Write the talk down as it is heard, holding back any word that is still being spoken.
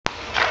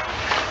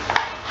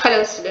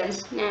Hello students,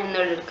 I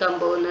am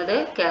going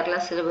to Kerala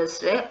Syllabus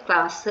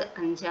class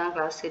 5th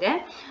class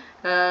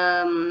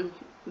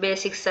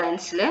basic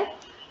science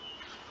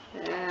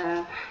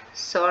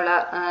solar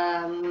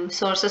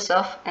sources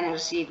of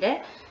energy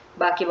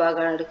ബാക്കി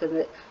ഭാഗമാണ്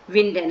എടുക്കുന്നത്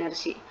wind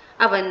energy.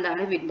 അപ്പോൾ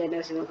എന്താണ് wind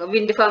energy നോക്കാം.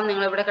 wind farm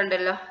നിങ്ങൾ ഇവിടെ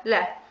കണ്ടല്ലോ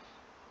അല്ലേ?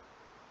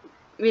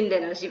 wind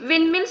energy.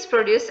 Windmills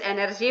produce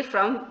energy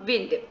from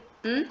wind.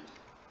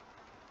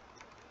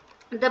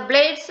 The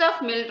blades of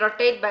mill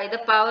rotate by the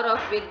power of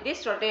wind.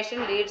 This rotation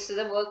leads to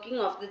the working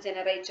of the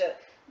generator.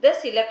 Thus,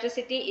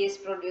 electricity is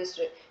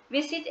produced.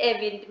 Visit a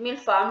windmill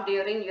farm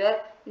during your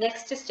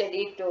next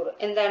study tour.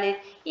 എന്താണ്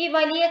ഈ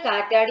വലിയ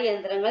കാറ്റാടി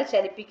യന്ത്രങ്ങൾ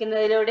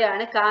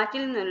ചലിപ്പിക്കുന്നതിലൂടെയാണ്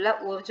കാറ്റിൽ നിന്നുള്ള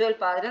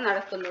ഊർജ്ജോൽപാദനം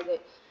നടക്കുന്നത്.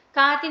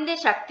 കാറ്റിന്റെ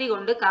ശക്തി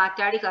കൊണ്ട്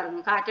കാറ്റാടി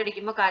കറങ്ങും.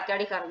 കാറ്റടിക്കുമ്പോൾ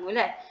കാറ്റാടി കറങ്ങും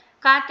അല്ലേ?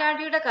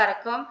 കാറ്റാടിയുടെ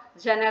കറക്കം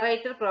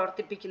ജനറേറ്റർ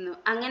പ്രവർത്തിപ്പിക്കുന്നു.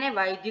 അങ്ങനെ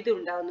വൈദ്യുതി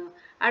ഉണ്ടാകുന്നു.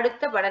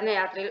 അടുത്ത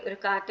പഠനയാത്രയിൽ ഒരു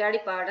കാറ്റാടി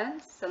പാടം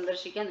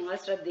സന്ദർശിക്കാൻ നിങ്ങൾ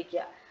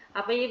ശ്രദ്ധിക്കുക.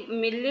 അപ്പൊ ഈ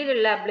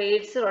മില്ലിലുള്ള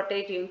ബ്ലേഡ്സ്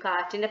റൊട്ടേറ്റ് ചെയ്യും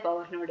കാറ്റിന്റെ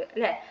പവറിനോട്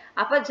അല്ലെ?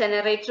 അപ്പൊ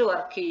ജനറേറ്റർ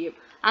വർക്ക് ചെയ്യും.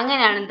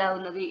 അങ്ങനെയാണ്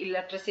ഉണ്ടാവുന്നത്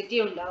ഇലക്ട്രിസിറ്റി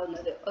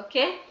ഉണ്ടാവുന്നത്.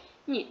 Okay,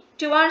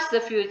 towards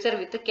the future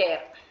with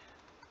care.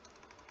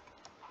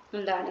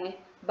 എന്താണ്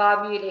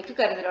ഭാവിയിലേക്ക്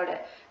കരുതലോടെ.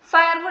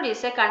 Firewood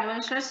is a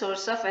conventional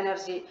source of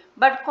energy,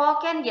 but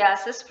coke and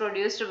gases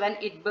produced when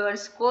it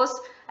burns cause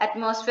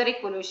atmospheric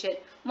pollution.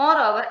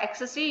 Moreover,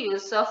 excessive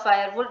use of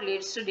firewood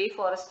leads to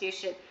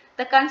deforestation.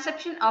 The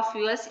consumption of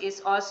fuels is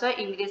also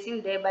increasing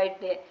day by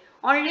day.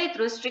 Only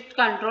through strict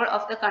control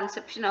of the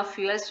consumption of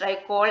fuels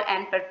like coal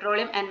and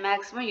petroleum and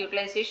maximum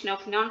utilization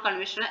of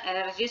non-conventional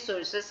energy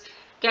sources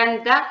can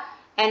the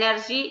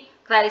energy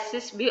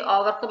crisis be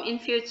overcome in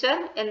future.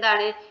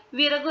 എന്താണ്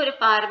വിറക് ഒരു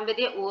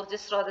പാരമ്പര്യ ഊർജ്ജ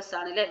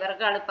സ്രോതസ്സാണ് അല്ലെ?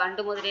 വിറകാണ് പണ്ട്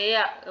മുതലേ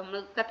നമ്മൾ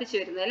കത്തിച്ചു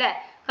വരുന്നത് അല്ലെ?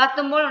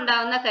 കത്തുമ്പോൾ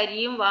ഉണ്ടാകുന്ന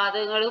കരിയും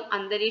വാതകങ്ങളും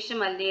അന്തരീക്ഷ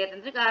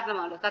മലിനീകരണത്തിന്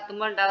കാരണമാണ്.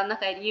 കത്തുമ്പോൾ ഉണ്ടാകുന്ന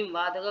കരിയും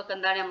വാതകമൊക്കെ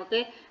എന്താണ് നമുക്ക്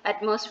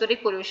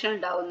അറ്റ്മോസ്ഫിയറിക് പൊല്യൂഷൻ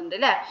ഉണ്ടാവുന്നുണ്ട്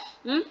അല്ലെ?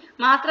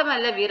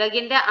 മാത്രമല്ല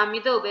വിറകിന്റെ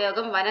അമിത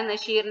ഉപയോഗം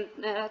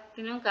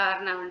വനനശീകരണത്തിനും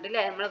കാരണമുണ്ട്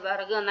അല്ലെ? നമ്മൾ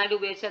വിറക് നന്നായിട്ട്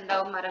ഉപയോഗിച്ച്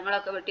എന്താവും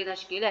മരങ്ങളൊക്കെ വെട്ടി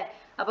നശിക്കും അല്ലെ?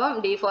 അപ്പം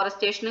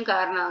ഡീഫോറസ്റ്റേഷനും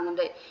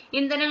കാരണമാകുന്നുണ്ട്.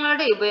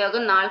 ഇന്ധനങ്ങളുടെ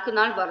ഉപയോഗം നാൾക്ക്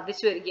നാൾ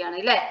വർദ്ധിച്ചു വരികയാണ്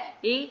അല്ലെ?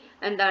 ഈ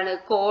എന്താണ്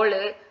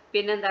കോള്,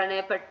 പിന്നെന്താണ്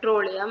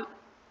പെട്രോളിയം,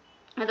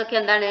 അതൊക്കെ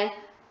എന്താണ്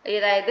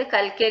അതായത്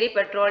കൽക്കരി,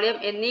 പെട്രോളിയം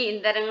എന്നീ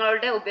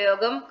ഇന്ധനങ്ങളുടെ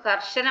ഉപയോഗം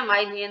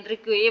കർശനമായി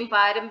നിയന്ത്രിക്കുകയും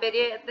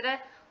പാരമ്പര്യേതര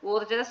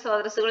ഊർജ്ജ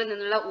സ്രോതസ്സുകളിൽ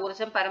നിന്നുള്ള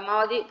ഊർജ്ജം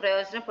പരമാവധി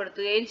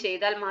പ്രയോജനപ്പെടുത്തുകയും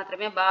ചെയ്താൽ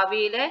മാത്രമേ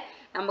ഭാവിയിലെ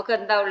നമുക്ക്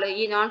എന്താവുള്ളൂ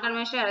ഈ നോൺ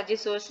കൺവെൻഷണൽ എനർജി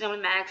സോഴ്സ് നമ്മൾ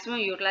മാക്സിമം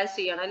യൂട്ടിലൈസ്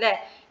ചെയ്യണം അല്ലെ?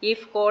 ഈ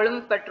കോളും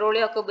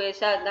പെട്രോളിയം ഒക്കെ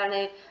ഉപയോഗിച്ചാൽ എന്താണ്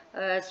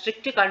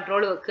സ്ട്രിക്റ്റ്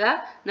കൺട്രോൾ വെക്കുക.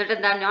 എന്നിട്ട്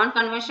എന്താണ് നോൺ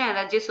കൺവെൻഷണൽ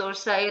എനർജി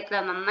സോഴ്സ് ആയിട്ട്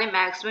നന്നായി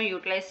മാക്സിമം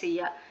യൂട്ടിലൈസ്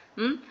ചെയ്യുക.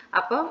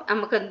 അപ്പം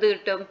നമുക്ക് എന്ത്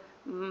കിട്ടും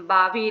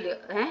ഭാവിയിൽ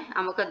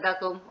നമുക്ക്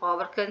എന്താക്കും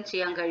ഓവർകം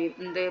ചെയ്യാൻ കഴിയും.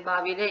 എന്ത്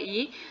ഭാവിയിലെ ഈ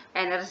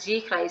എനർജി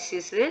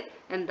ക്രൈസിസ്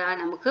എന്താ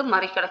നമുക്ക്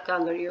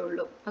മറികടക്കാൻ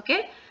കഴിയുള്ളൂ. Okay,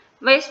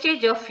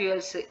 wastage of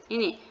fuels.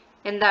 ഇനി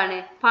എന്താണ്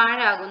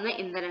പാഴാകുന്ന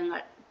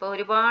ഇന്ധനങ്ങൾ. ഇപ്പോൾ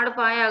ഒരുപാട്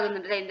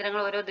പാഴാകുന്നുണ്ട്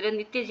ഇന്ധനങ്ങൾ. ഓരോരുത്തരും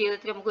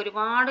നിത്യജീവിതത്തിൽ നമുക്ക്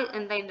ഒരുപാട്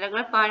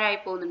ഇന്ധനങ്ങൾ പാഴായി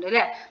പോകുന്നുണ്ട്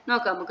അല്ലെ?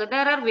 നോക്കാം നമുക്ക്.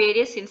 There are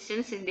various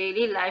instance in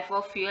daily life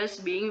of fuels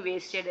being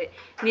wasted.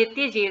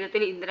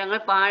 നിത്യജീവിതത്തിൽ ഇന്ധനങ്ങൾ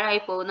പാഴായി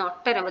പോകുന്ന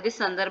ഒട്ടനവധി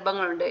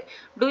സന്ദർഭങ്ങളുണ്ട്.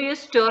 Do you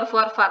store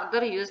four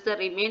further use the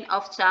remain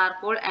of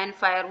charcoal and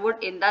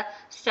firewood in the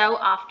stove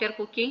after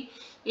cooking.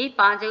 ഈ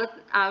പാചക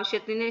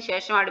ആവശ്യത്തിന്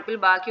ശേഷം അടുപ്പിൽ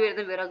ബാക്കി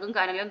വരുന്ന വിറകും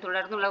കനലും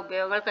തുടർന്നുള്ള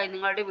ഉപയോഗങ്ങൾക്കായി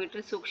നിങ്ങളുടെ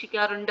വീട്ടിൽ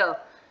സൂക്ഷിക്കാറുണ്ടോ?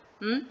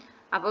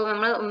 അപ്പോൾ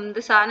നമ്മൾ എന്ത്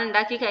സാധനം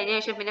ഉണ്ടാക്കി കഴിഞ്ഞ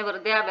ശേഷം പിന്നെ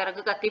വെറുതെ ആ വിറക്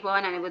കത്തി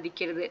പോകാൻ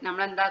അനുവദിക്കരുത്.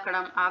 നമ്മൾ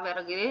എന്താക്കണം, ആ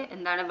വിറകിൽ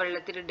എന്താണ്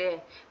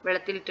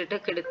വെള്ളത്തിലിട്ടിട്ട്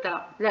കെടുത്താം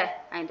അല്ലെ?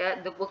 അതിന്റെ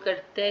ഇതിപ്പോ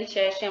കെടുത്തതിന്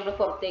ശേഷം നമ്മൾ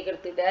പുറത്തേക്ക്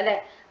എടുത്തിട്ട് അല്ലെ?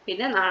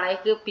 പിന്നെ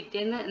നാളേക്ക്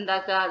പിറ്റേന്ന്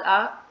എന്താക്കുക ആ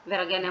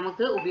വിറകെ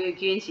നമുക്ക്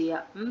ഉപയോഗിക്കുകയും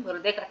ചെയ്യാം.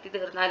 വെറുതെ കത്തി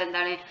തീർന്നാൽ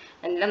എന്താണ്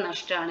എല്ലാം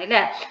നഷ്ടമാണ്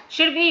അല്ലെ?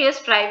 Should be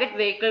use private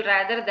vehicle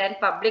rather than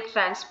public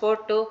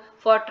transport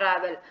four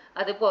travel.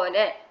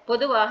 അതുപോലെ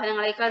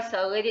പൊതുവാഹനങ്ങളെക്കാൾ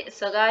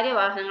സ്വകാര്യ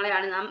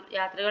വാഹനങ്ങളെയാണ് നാം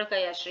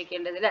യാത്രകൾക്കായി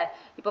ആശ്രയിക്കേണ്ടത് അല്ലെ?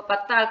 ഇപ്പൊ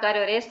 10 ആൾക്കാർ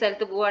ഒരേ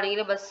സ്ഥലത്ത്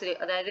പോവുകയാണെങ്കിൽ ബസ്സിൽ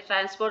അതായത്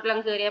ട്രാൻസ്പോർട്ടിൽ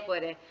അങ്ങ് കയറിയാൽ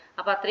പോരെ?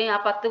 അപ്പൊ അത്രയും ആ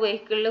 10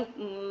 വെഹിക്കിളിൽ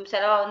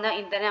ചെലവാകുന്ന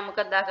ഇന്ധനം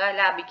നമുക്ക് എന്താക്കാം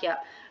ലാഭിക്കാം.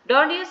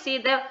 Don't you see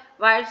the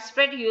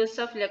widespread use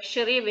of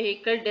luxury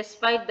vehicle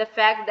despite the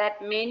fact that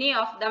many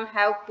of them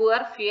have poor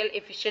fuel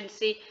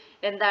efficiency?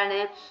 എന്താണ്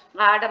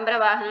ആഡംബര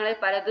വാഹനങ്ങളിൽ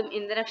പലതും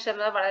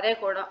ഇന്ധനക്ഷമത വളരെ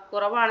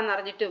കുറവാണെന്ന്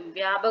അറിഞ്ഞിട്ടും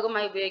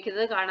വ്യാപകമായി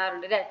ഉപയോഗിക്കുന്നത്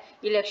കാണാറുണ്ട് അല്ലെ?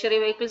 ഈ ലക്ഷറി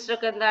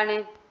വെഹിക്കിൾസിലൊക്കെ എന്താണ്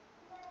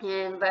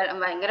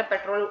ഭയങ്കര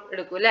പെട്രോൾ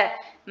എടുക്കും അല്ലെ?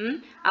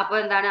 അപ്പൊ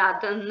എന്താണ്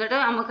അത് എന്നിട്ട്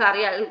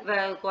നമുക്കറിയാം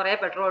കുറെ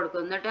പെട്രോൾ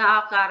എടുക്കും. എന്നിട്ട് ആ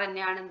കാർ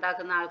തന്നെയാണ്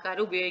എന്താക്കുന്ന ആൾക്കാർ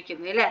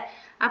ഉപയോഗിക്കുന്നത് അല്ലെ?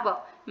 അപ്പൊ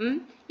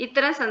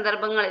ഇത്തരം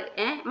സന്ദർഭങ്ങളിൽ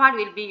what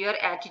will be your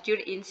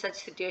attitude in such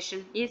situation?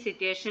 ഈ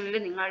സിറ്റുവേഷനിൽ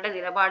നിങ്ങളുടെ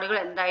നിലപാടുകൾ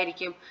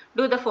എന്തായിരിക്കും?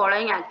 Do the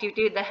following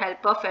activity with the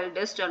help of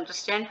elders to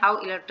understand how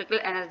electrical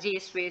energy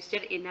is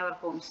wasted in our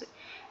Holmes.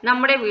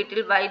 നമ്മുടെ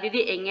വീട്ടിൽ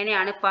വൈദ്യുതി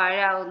എങ്ങനെയാണ്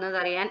പാഴാവുന്നത്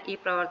അറിയാൻ ഈ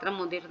പ്രവർത്തനം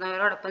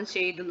മുതിർന്നവരോടൊപ്പം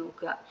ചെയ്തു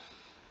നോക്കുക.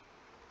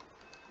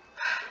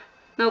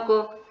 നോക്കൂ,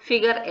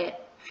 ഫിഗർ എ,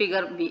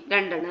 ഫിഗർ ബി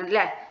രണ്ടെണ്ണം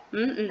അല്ലേ?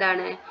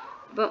 എന്താണ്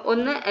ഇപ്പൊ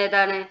ഒന്ന്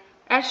ഏതാണ്?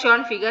 As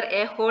shown figure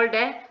A, hold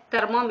a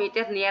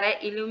thermometer near a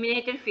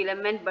illuminated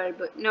filament bulb.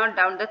 Note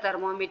down the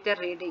thermometer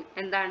reading.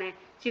 എന്താണ്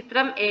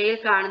ചിത്രം എയിൽ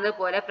കാണുന്നത്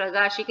പോലെ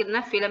പ്രകാശിക്കുന്ന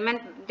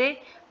ഫിലമെന്റ്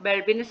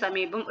ബൾബിന്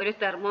സമീപം ഒരു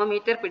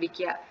തെർമോമീറ്റർ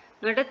പിടിക്കുക.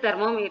 എന്നിട്ട്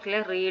തെർമോമീറ്ററിലെ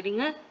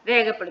റീഡിങ്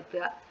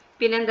രേഖപ്പെടുത്തുക.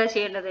 പിന്നെന്താ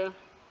ചെയ്യേണ്ടത്?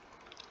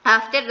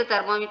 After the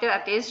thermometer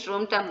attains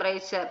room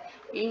temperature.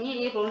 ഇനി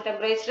ഈ റൂം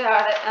ടെമ്പറേച്ചർ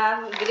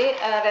ഇതിൽ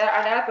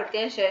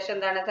അടയാളപ്പെടുത്തിയതിന് ശേഷം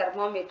എന്താണ്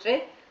തെർമോമീറ്റർ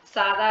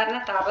സാധാരണ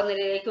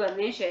താപനിലയിലേക്ക്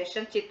വന്നതിന്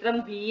ശേഷം ചിത്രം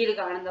ബിയിൽ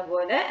കാണുന്ന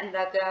പോലെ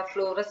എന്താക്കുക?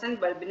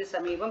 ഫ്ലൂറസെന്റ് ബൾബിന്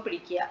സമീപം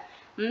പിടിക്കുക.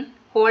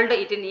 Hold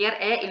it near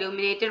a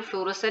illuminated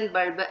fluorescent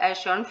bulb as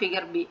shown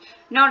figure B.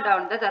 Note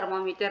down the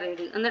thermometer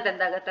reading. എന്നിട്ട്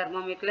എന്താക്കുക?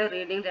 തെർമോമീറ്ററിലെ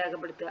റീഡിംഗ്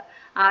രേഖപ്പെടുത്തുക.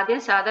 ആദ്യം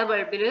സാധാ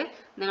ബൾബിൽ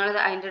നിങ്ങൾ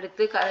അതിൻ്റെ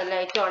അടുത്ത്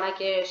ലൈറ്റ് ഓൺ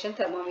ആക്കിയ ശേഷം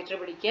തെർമോമീറ്റർ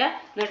പിടിക്കുക.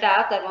 എന്നിട്ട് ആ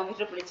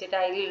തെർമോമീറ്റർ പിടിച്ചിട്ട്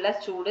അതിലുള്ള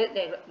ചൂട്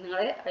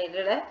നിങ്ങൾ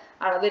അതിലുള്ള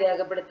അളവ്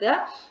രേഖപ്പെടുത്തുക.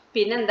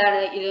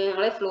 പിന്നെന്താണ് ഇത്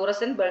നിങ്ങൾ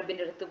ഫ്ലൂറസെന്റ്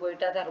ബൾബിൻ്റെ അടുത്ത്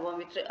പോയിട്ട് ആ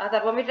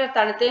തെർമോമീറ്റർ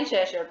തണുത്തതിന്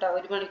ശേഷം കേട്ടോ,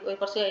 ഒരു മണിക്കൂർ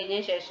കുറച്ച്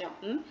കഴിഞ്ഞതിന് ശേഷം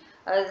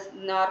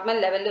നോർമൽ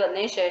ലെവലിൽ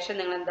വന്നതിന് ശേഷം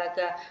നിങ്ങൾ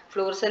എന്താക്കുക?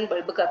 Fluorescent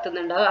bulb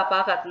കത്തുന്നുണ്ടാവും. അപ്പോൾ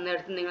ആ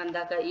കത്തുന്നിടത്ത് നിങ്ങൾ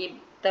എന്താക്കുക? ഈ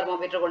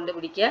തെർമോമീറ്റർ കൊണ്ട്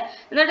പിടിക്കുക.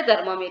 എന്നിട്ട്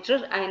തെർമോമീറ്റർ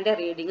അതിൻ്റെ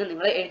റീഡിങ്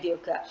നിങ്ങൾ എഴുതി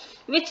വെക്കുക.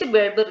 Which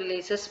bulb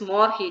releases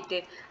more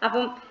heat?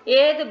 അപ്പം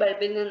ഏത്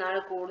ബൾബിൽ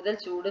നിന്നാണ് കൂടുതൽ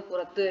ചൂട്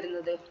പുറത്തു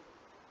വരുന്നത്?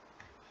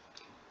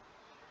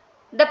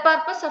 The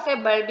purpose of a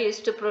bulb is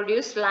to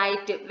produce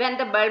light. When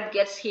the bulb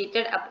gets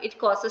heated up, it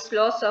causes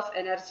loss of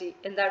energy.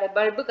 എന്താണ്?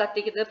 ബൾബ്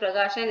കത്തിക്കുന്നത്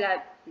പ്രകാശം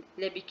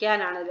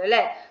ലഭിക്കാനാണല്ലോ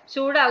അല്ലെ?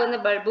 ചൂടാകുന്ന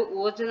ബൾബ്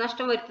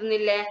ഊർജ്ജനഷ്ടം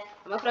വരുത്തുന്നില്ലേ?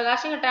 അപ്പൊ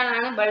പ്രകാശം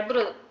കിട്ടാനാണ്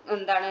ബൾബ്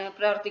എന്താണ്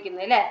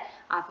പ്രവർത്തിക്കുന്നത് അല്ലെ?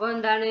 അപ്പൊ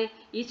എന്താണ്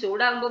ഈ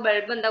ചൂടാകുമ്പോൾ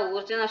ബൾബ് എന്താ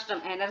ഊർജ്ജനഷ്ടം,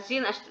 എനർജി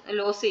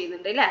ലോസ്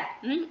ചെയ്യുന്നുണ്ട് അല്ലെ?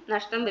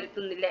 നഷ്ടം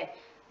വരുത്തുന്നില്ലേ?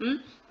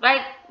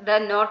 Write the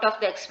note of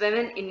the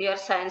experiment in your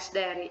science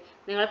diary.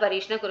 നിങ്ങൾ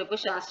പരീക്ഷണക്കുറിപ്പ്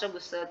ശാസ്ത്ര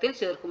പുസ്തകത്തിൽ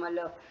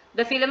ചേർക്കുമല്ലോ.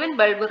 The filament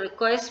bulb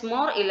requires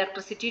more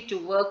electricity to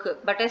work,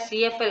 but a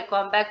CFL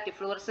compact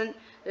fluorescent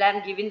lamp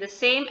giving the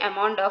same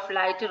amount of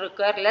light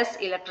require less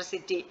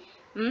electricity.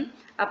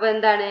 അപ്പോൾ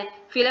എന്താണ്?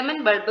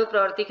 Filament bulb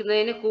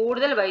പ്രവർത്തിക്കുന്നതിന്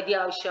കൂടുതൽ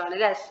വൈദ്യുതി ആവശ്യമാണ്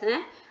അല്ലേ?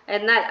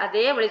 എന്നാൽ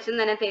അതേ വെളിച്ചം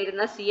തന്നെ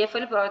തരുന്ന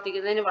CFL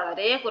പ്രവർത്തിക്കുന്നതിന്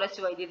വളരെ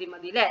കുറച്ച് വൈദ്യുതി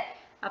മതി അല്ലേ?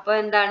 അപ്പോൾ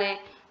എന്താണ്?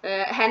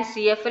 hence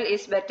CFL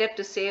is better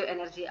to save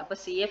energy. അപ്പോൾ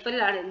CFL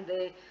ആണ് എന്ത്?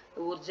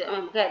 ഊർജ്ജം,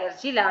 നമുക്ക്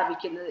എനർജി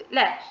ലാഭിക്കുന്നത്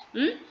അല്ലേ?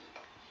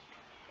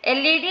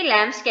 LED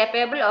lamps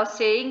capable of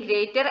saving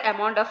greater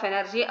amount of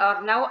energy are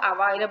now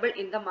available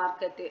in the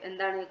market.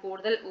 എന്താണ്?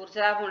 കൂടുതൽ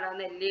ഊർജ്ജലാഭം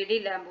ഉണ്ടാകുന്ന LED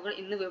ലാമ്പുകൾ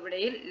ഇന്ന്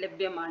വിപണിയിൽ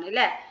ലഭ്യമാണ്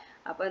അല്ലേ?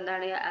 അപ്പോൾ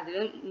എന്താണ്?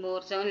 അതിലും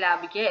ഊർജ്ജം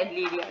ലാഭിക്കുക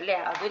LED അല്ലേ?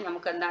 അത്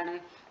നമുക്ക് എന്താണ്?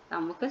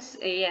 നമുക്ക്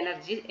ഈ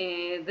എനർജി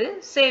ഇത്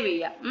സേവ്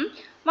ചെയ്യാം.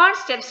 What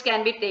steps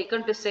can be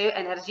taken to save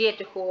energy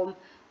at home?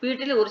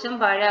 വീട്ടിൽ ഊർജ്ജം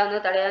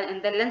പാഴാകുന്നത് തടയാൻ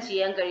എന്തെല്ലാം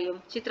ചെയ്യാൻ കഴിയും?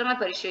 ചിത്രങ്ങൾ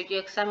പരിശോധിക്കുക.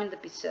 Examine the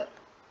picture.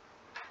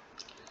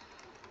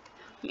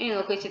 ഇനി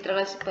നോക്കുക,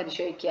 ചിത്രങ്ങൾ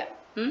പരിശോധിക്കുക.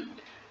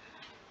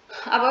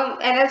 അപ്പം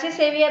എനർജി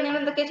സേവ് ചെയ്യാൻ നിങ്ങൾ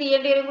എന്തൊക്കെ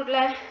ചെയ്യേണ്ടി വരും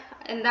കുട്ടികളെ?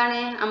 എന്താണ്?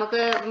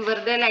 നമുക്ക്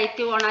വെറുതെ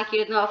ലൈറ്റ് ഓൺ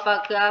ആക്കിയിരുന്ന്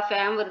ഓഫാക്കുക,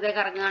 ഫാൻ വെറുതെ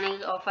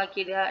കറങ്ങുകയാണെങ്കിൽ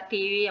ഓഫാക്കിയിടുക,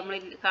 TV നമ്മൾ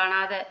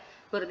കാണാതെ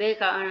വെറുതെ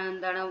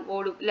എന്താണ്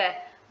ഓടും അല്ലേ?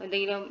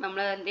 എന്തെങ്കിലും നമ്മൾ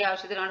എന്തെങ്കിലും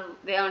ആവശ്യത്തിനാണ്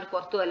വേഗം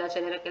പുറത്തു പോകല്ല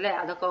ചിലരൊക്കെ അല്ലേ?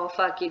 അതൊക്കെ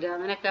ഓഫാക്കിയിടുക.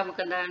 അങ്ങനെയൊക്കെ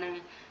നമുക്ക് എന്താണ്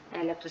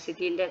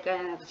ഇലക്ട്രിസിറ്റീൻ്റെ ഒക്കെ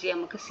എനർജി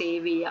നമുക്ക്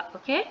സേവ് ചെയ്യാം.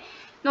 ഓക്കെ,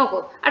 നോക്കൂ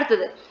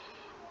അടുത്തത്.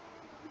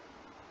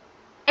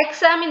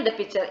 Examine the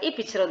picture. ഈ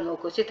പിക്ചർ ഒന്ന്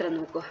നോക്കൂ, ചിത്രം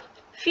നോക്കൂ.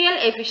 ഫ്യൂൽ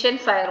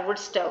എഫിഷ്യൻറ്റ്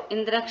ഫയർവുഡ് സ്റ്റൗ,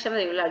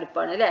 ഇന്ധനക്ഷമതയുള്ള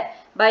അടുപ്പാണ് അല്ലേ?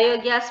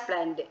 Biogas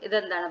plant.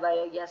 ഇതെന്താണ്?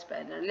 ബയോഗ്യാസ്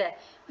പ്ലാന്റ് ആണ് അല്ലേ?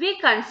 V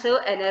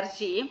conserve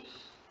energy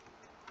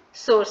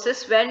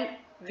sources when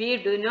we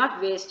do not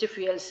waste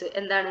fuels.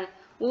 എന്താണ്?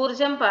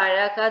 ഊർജം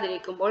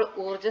പാഴാക്കാതിരിക്കുമ്പോൾ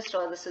ഊർജ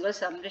സ്രോതസ്സുകൾ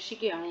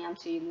സംരക്ഷിക്കുകയാണ് നാം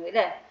ചെയ്യുന്നത്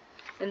അല്ലേ?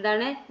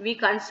 എന്താണ്? V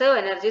conserve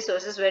energy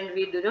sources when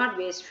we do not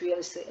waste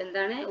fuels.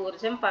 എന്താണ്?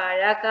 ഊർജം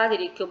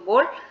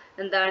പാഴാക്കാതിരിക്കുമ്പോൾ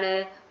എന്താണ്?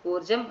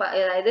 ഊർജം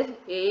അതായത്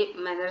ഈ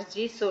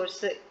എനർജി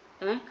സോഴ്സ്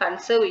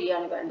കൺസേർവ്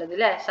ചെയ്യാണ് വേണ്ടത്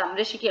അല്ലേ?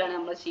 സംരക്ഷിക്കുകയാണ്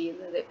നമ്മൾ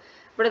ചെയ്യുന്നത്.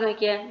 ഇവിടെ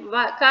നോക്കിയാൽ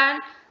can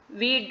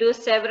we do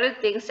several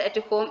things at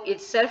home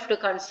itself to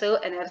conserve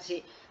energy?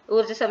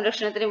 ഊർജ്ജ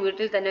സംരക്ഷണത്തിന്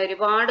വീട്ടിൽ തന്നെ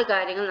ഒരുപാട്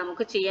കാര്യങ്ങൾ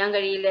നമുക്ക് ചെയ്യാൻ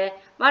കഴിയില്ലേ?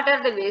 What are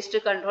the ways to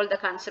control the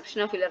consumption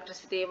of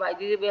electricity?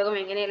 വൈദ്യുതി ഉപയോഗം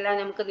എങ്ങനെയെല്ലാം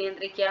നമുക്ക്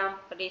നിയന്ത്രിക്കാം?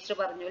 ടീച്ചർ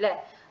പറഞ്ഞു അല്ലേ?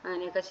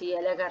 അങ്ങനെയൊക്കെ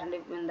ചെയ്യാല്ലേ? കറണ്ട്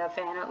എന്താ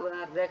ഫാൻ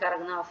വെറുതെ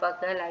കറങ്ങുന്ന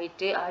ഓഫാക്കുക,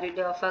 ലൈറ്റ്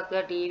ആരുടെ ഓഫാക്കുക,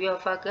 TV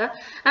ഓഫാക്കുക,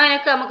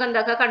 അങ്ങനെയൊക്കെ നമുക്ക്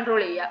എന്താക്കുക?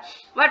 കൺട്രോൾ ചെയ്യുക.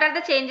 What are the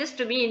changes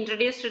to B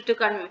introduced to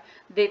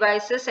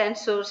devices and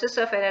sources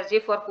of energy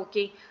four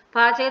cooking?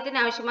 പാചകത്തിന്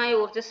ആവശ്യമായ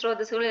ഊർജ്ജ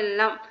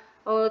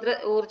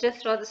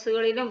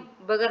സ്രോതസ്സുകളിലും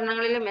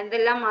ഉപകരണങ്ങളിലും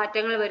എന്തെല്ലാം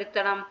മാറ്റങ്ങൾ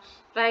വരുത്തണം?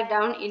 Write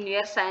down in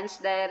your science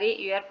diary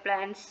your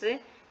plans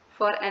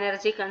for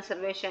energy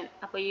conservation.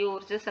 അപ്പോൾ ഈ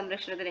ഊർജ്ജ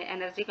സംരക്ഷണത്തിന്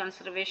എനർജി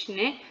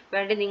കൺസർവേഷന്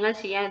വേണ്ടി നിങ്ങൾ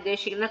ചെയ്യാൻ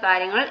ഉദ്ദേശിക്കുന്ന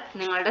കാര്യങ്ങൾ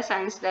നിങ്ങളുടെ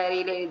സയൻസ്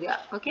ഡയറിയിൽ എഴുതുക.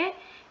 ഓക്കെ,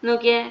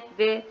 നോക്കിയേ,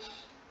 ഇത്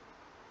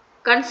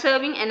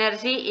conserving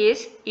energy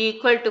is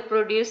equal to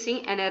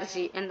producing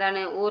energy.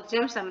 എന്താണ്?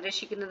 ഊർജം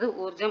സംരക്ഷിക്കുന്നത്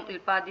ഊർജം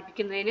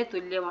ഉൽപ്പാദിപ്പിക്കുന്നതിന്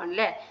തുല്യമാണ്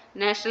അല്ലേ?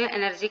 നാഷണൽ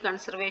എനർജി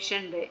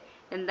കൺസർവേഷൻ ഡേ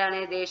എന്താണ്?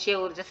 ദേശീയ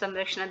ഊർജ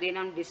സംരക്ഷണ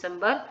ദിനം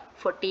December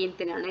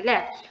 14 അല്ലേ?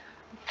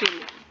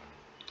 പിന്നെ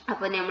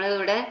അപ്പോൾ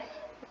നമ്മളിവിടെ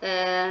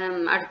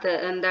അടുത്ത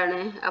എന്താണ്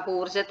അപ്പോൾ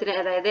ഊർജ്ജത്തിന്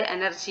അതായത്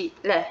എനർജി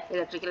അല്ലേ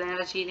ഇലക്ട്രിക്കൽ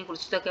എനർജീനെ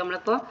കുറിച്ചിട്ടൊക്കെ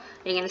നമ്മളിപ്പോൾ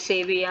എങ്ങനെ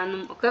സേവ്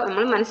ചെയ്യാമെന്നും ഒക്കെ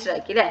നമ്മൾ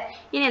മനസ്സിലാക്കി അല്ലേ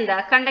ഇനി എന്താ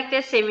conduct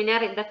A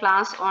seminar in the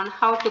class on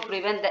how to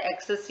prevent the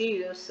excessive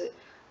use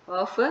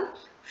of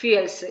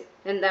fuels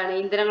എന്താണ്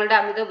ഇന്ധനങ്ങളുടെ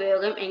അമിത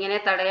ഉപയോഗം എങ്ങനെ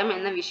തടയാം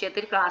എന്ന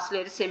വിഷയത്തിൽ ക്ലാസ്സിൽ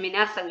ഒരു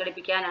സെമിനാർ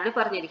സംഘടിപ്പിക്കാനാണ്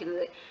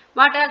പറഞ്ഞിരിക്കുന്നത്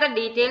what are the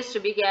details to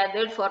B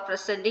gathered four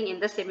presenting in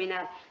the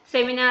seminar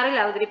സെമിനാറിൽ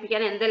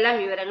അവതരിപ്പിക്കാൻ എന്തെല്ലാം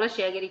വിവരങ്ങൾ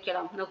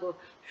ശേഖരിക്കണം നോക്കൂ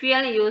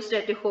ഫ്യൂൽ യൂസ്ഡ്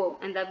അറ്റ് ഹോം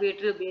എന്താ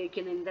വീട്ടിൽ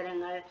ഉപയോഗിക്കുന്ന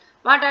ഇന്ധനങ്ങൾ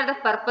what are the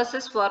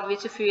purposes four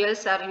which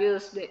fuels are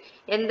used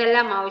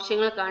എന്തെല്ലാം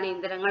ആവശ്യങ്ങൾക്കാണ്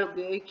ഇന്ധനങ്ങൾ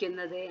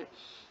ഉപയോഗിക്കുന്നത്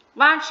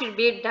what should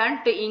be done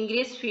to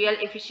increase fuel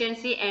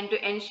efficiency and to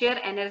ensure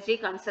energy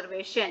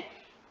conservation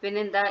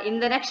പിന്നെന്താ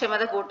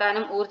ഇന്ധനക്ഷമത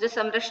കൂട്ടാനും ഊർജ്ജ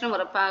സംരക്ഷണം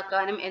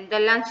ഉറപ്പാക്കാനും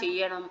എന്തെല്ലാം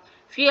ചെയ്യണം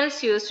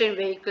ഫ്യൂൽസ് യൂസ്ഡ് ഇൻ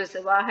വെഹിക്കിൾസ്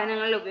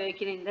വാഹനങ്ങളിൽ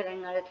ഉപയോഗിക്കുന്ന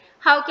ഇന്ധനങ്ങൾ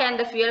how can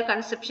the fuel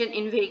consumption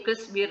in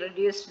vehicles be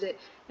reduced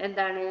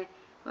എന്താണ്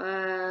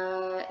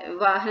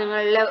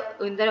വാഹനങ്ങളിലെ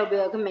ഇന്ധന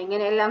ഉപയോഗം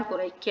എങ്ങനെയെല്ലാം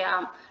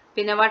കുറയ്ക്കാം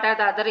പിന്നെ what are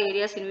the other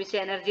areas in which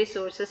energy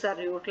sources are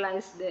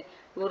utilised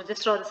ഊർജ്ജ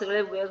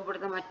സ്രോതസ്സുകളെ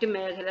ഉപയോഗപ്പെടുത്തുന്ന മറ്റു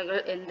മേഖലകൾ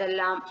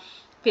എന്തെല്ലാം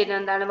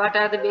പിന്നെന്താണ് what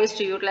are the ways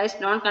to utilise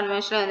non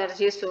conventional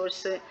energy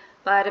source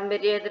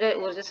പാരമ്പര്യേതര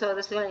ഊർജ്ജ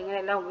സ്രോതസ്സുകൾ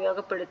എങ്ങനെയെല്ലാം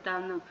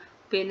ഉപയോഗപ്പെടുത്താമെന്നും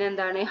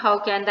പിന്നെന്താണ് how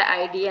can the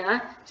idea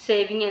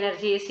saving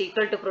energy is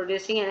equal to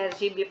producing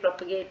energy B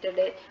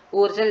propagated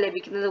ഊർജ്ജം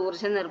ലഭിക്കുന്നത്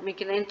ഊർജ്ജം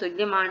നിർമ്മിക്കുന്നതിന്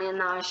തുല്യമാണ്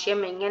എന്ന ആശയം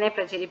എങ്ങനെ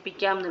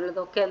പ്രചരിപ്പിക്കാം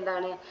എന്നുള്ളതൊക്കെ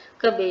എന്താണ്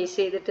ഒക്കെ ബേസ്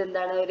ചെയ്തിട്ട്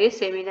എന്താണ് ഒരു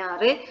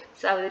സെമിനാർ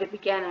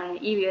അവതരിപ്പിക്കാനാണ്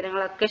ഈ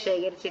വിവരങ്ങളൊക്കെ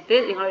ശേഖരിച്ചിട്ട്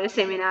നിങ്ങളൊരു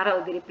സെമിനാർ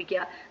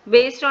അവതരിപ്പിക്കുക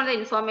based on the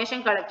information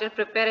collected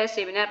prepare A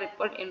seminar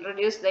report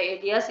introduce the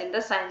ideas in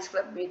the science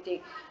club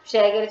meeting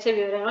ശേഖരിച്ച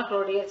വിവരങ്ങൾ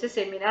ക്രോഡീകരിച്ച്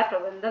സെമിനാർ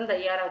പ്രബന്ധം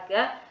തയ്യാറാക്കുക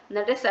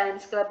എന്നിട്ട്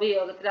സയൻസ് ക്ലബ്ബ്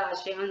യോഗത്തിലെ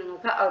ആശയങ്ങൾ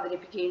നിങ്ങൾക്ക്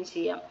അവതരിപ്പിക്കുകയും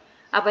ചെയ്യാം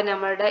അപ്പം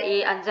നമ്മളുടെ ഈ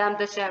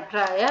 5ാമത്തെ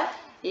ചാപ്റ്ററായ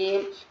ഈ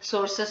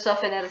സോഴ്സസ്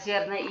ഓഫ് എനർജി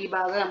എന്ന ഈ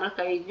ഭാഗം നമ്മൾ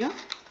കഴിഞ്ഞു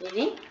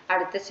ഇനി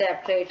അടുത്ത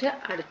ചാപ്റ്ററായിട്ട്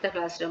അടുത്ത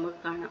ക്ലാസ്സിൽ നമുക്ക്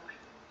കാണാം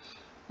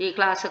ഈ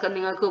ക്ലാസ്സൊക്കെ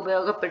നിങ്ങൾക്ക്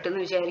ഉപയോഗപ്പെട്ടെന്ന്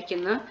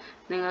വിചാരിക്കുന്നു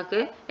നിങ്ങൾക്ക്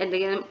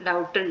എന്തെങ്കിലും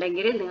ഡൗട്ട്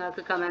ഉണ്ടെങ്കിൽ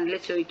നിങ്ങൾക്ക് കമൻറ്റിൽ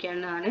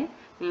ചോദിക്കാവുന്നതാണ്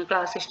നിങ്ങൾ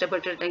ക്ലാസ്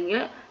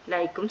ഇഷ്ടപ്പെട്ടിട്ടുണ്ടെങ്കിൽ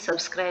ലൈക്കും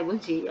സബ്സ്ക്രൈബും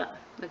ചെയ്യുക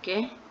ഓക്കെ